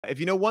If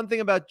you know one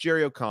thing about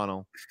Jerry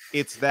O'Connell,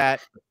 it's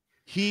that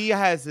he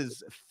has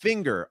his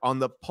finger on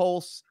the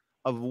pulse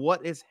of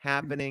what is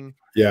happening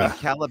in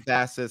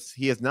Calabasas.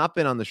 He has not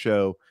been on the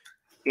show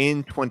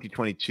in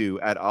 2022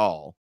 at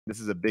all. This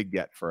is a big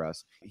get for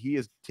us. He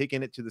is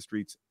taking it to the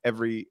streets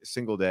every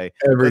single day.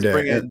 Let's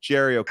bring in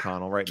Jerry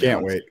O'Connell right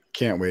now.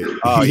 Can't wait.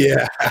 Oh,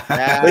 yeah.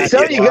 What's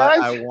up, you guys?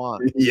 I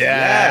want.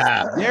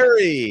 Yeah. Yes,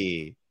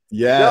 Jerry.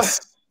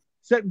 Yes.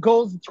 Set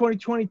goals in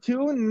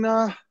 2022, and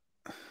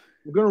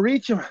we're going to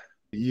reach them.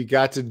 You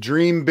got to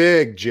dream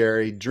big,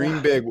 Jerry.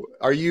 Dream big.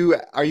 Are you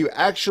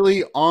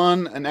actually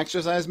on an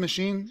exercise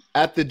machine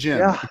at the gym?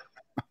 Yeah.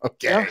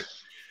 Okay. Yeah.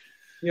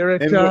 You're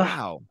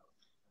at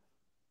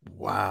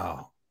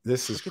Wow.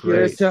 This is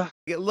great.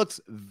 It looks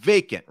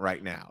vacant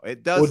right now.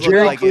 It does look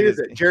Jerry like clears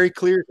it. Jerry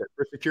clears it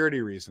for security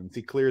reasons.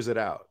 He clears it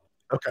out.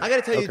 Okay. I got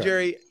to tell you,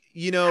 Jerry,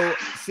 you know,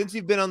 since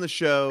you've been on the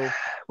show.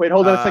 Wait,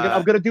 hold on a second.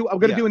 I'm gonna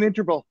do an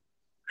interval.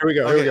 Here we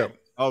go. Here we go.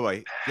 Oh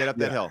wait, get up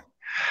that hill.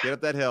 Get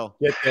up that hill.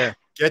 Get there.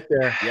 Get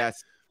there.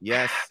 Yes.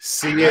 Yes.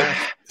 See it.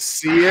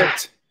 See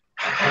it.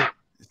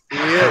 See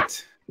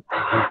it.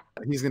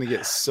 He's gonna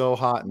get so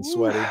hot and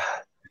sweaty.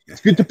 It's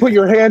good to put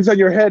your hands on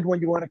your head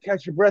when you want to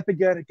catch your breath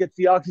again. It gets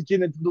the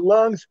oxygen into the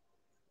lungs.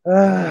 Look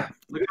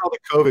at all the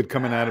COVID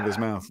coming out of his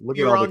mouth. Look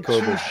at all the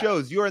COVID. You're on 2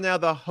 shows. You are now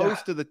the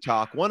host of the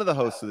talk, one of the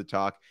hosts of the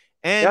talk,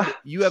 and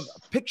you have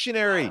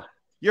Pictionary.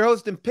 You're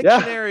hosting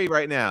Pictionary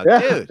right now,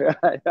 dude.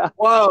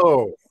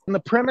 Whoa! And the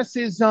premise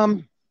is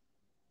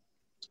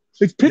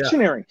it's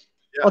Pictionary.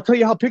 Yeah. I'll tell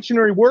you how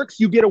Pictionary works.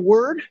 You get a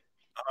word,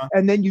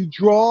 and then you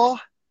draw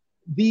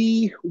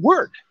the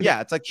word.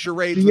 Yeah, it's like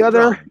charades.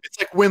 It's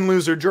like win,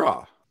 lose, or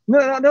draw.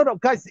 No,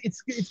 guys.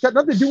 It's got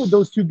nothing to do with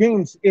those 2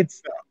 games.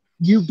 It's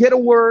you get a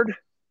word.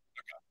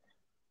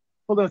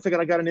 Hold on a second.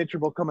 I got an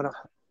interval coming up.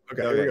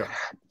 Okay, here we go.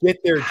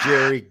 Get there,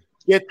 Jerry.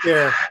 Get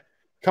there.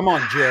 Come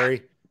on,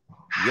 Jerry.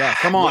 Yes.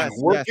 Come on.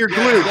 Work your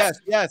glutes.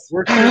 Yes.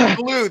 Work your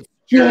glutes.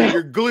 Jerry,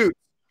 your glutes.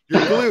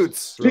 Your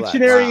glutes.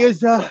 Pictionary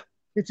is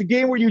it's a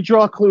game where you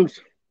draw clues.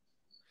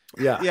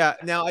 Yeah.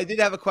 Now I did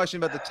have a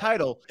question about the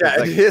title.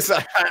 Yeah, it is.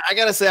 I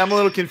gotta say I'm a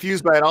little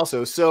confused by it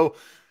also. So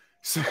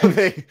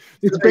they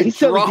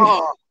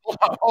draw.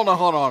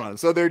 Hold on.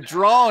 So they're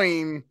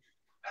drawing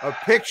a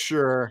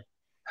picture.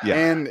 Yeah.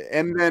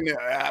 And then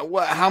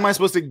how am I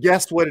supposed to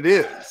guess what it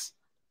is?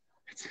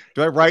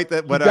 Do I write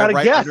that? What I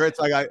write under it's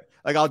like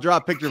I'll draw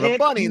a picture of a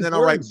bunny and then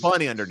I'll write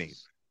bunny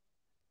underneath.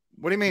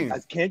 What do you mean? You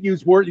guys can't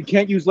use words. You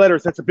can't use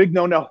letters. That's a big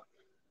no-no.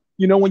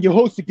 You know, when you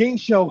host a game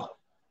show,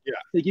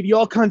 they give you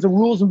all kinds of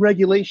rules and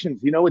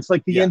regulations. You know, it's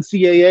like the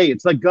NCAA.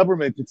 It's like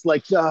government. It's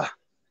like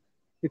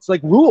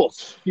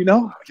rules. You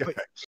know. Okay.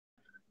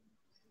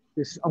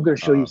 I'm going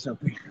to show you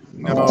something.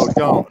 No,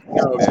 don't.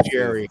 No,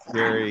 Jerry.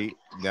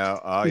 No.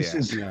 Oh,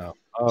 no.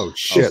 Oh,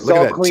 shit. Look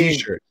at that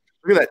T-shirt.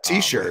 Look at that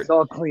T-shirt. It's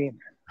all clean.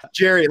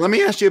 Jerry, let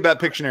me ask you about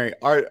Pictionary.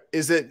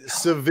 Is it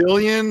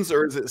civilians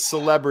or is it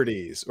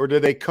celebrities, or do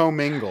they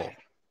commingle?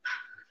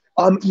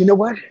 You know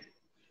what?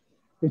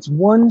 It's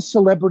 1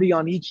 celebrity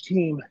on each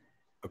team.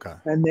 Okay.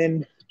 And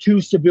then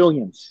 2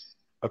 civilians.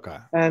 Okay.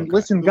 And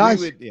listen,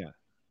 guys,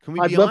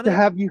 I'd love to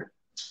have you.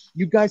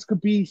 You guys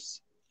could be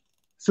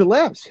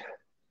celebs.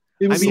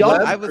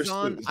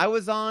 I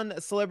was on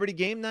a Celebrity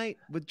Game Night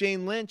with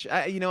Jane Lynch.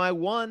 I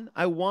won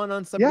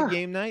on Celebrity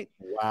Game Night.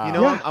 Wow. You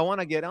know, I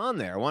want to get on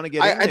there. I want to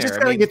get in there. I just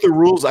gotta get the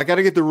rules. I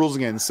gotta get the rules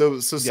again. So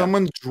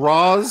someone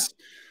draws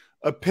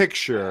a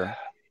picture,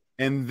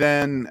 and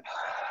then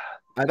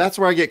that's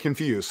where I get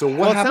confused. So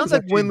what happens? It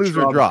sounds like win, lose,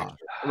 or draw.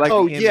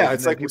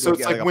 It's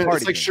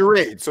like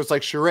charades. So it's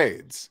like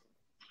charades.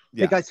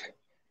 Yeah. Hey guys,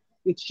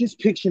 it's just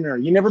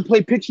Pictionary. You never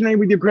play Pictionary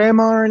with your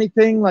grandma or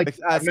anything? Like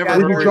I've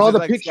never you draw the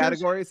like pictures?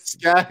 Categories.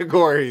 Yeah,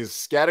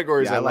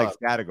 I like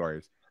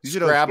categories. You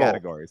should Scrabble.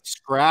 Categories.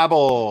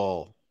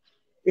 Scrabble.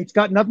 It's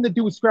got nothing to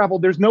do with Scrabble.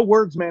 There's no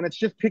words, man. It's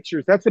just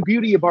pictures. That's the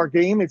beauty of our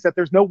game, is that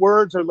there's no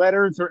words or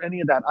letters or any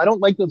of that. I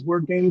don't like those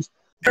word games.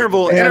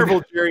 Interval,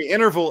 Jerry.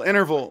 Interval.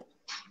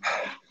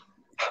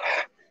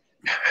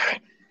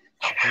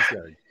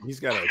 He's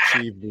got to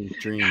achieve these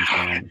dreams,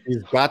 man.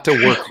 He's got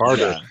to work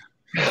harder.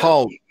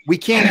 Paul, we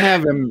can't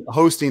have him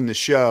hosting the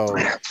show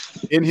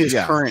in his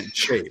current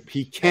shape.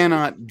 He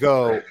cannot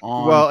go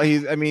on. Well,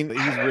 he's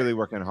really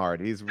working hard.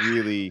 He's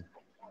really.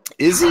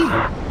 Is he?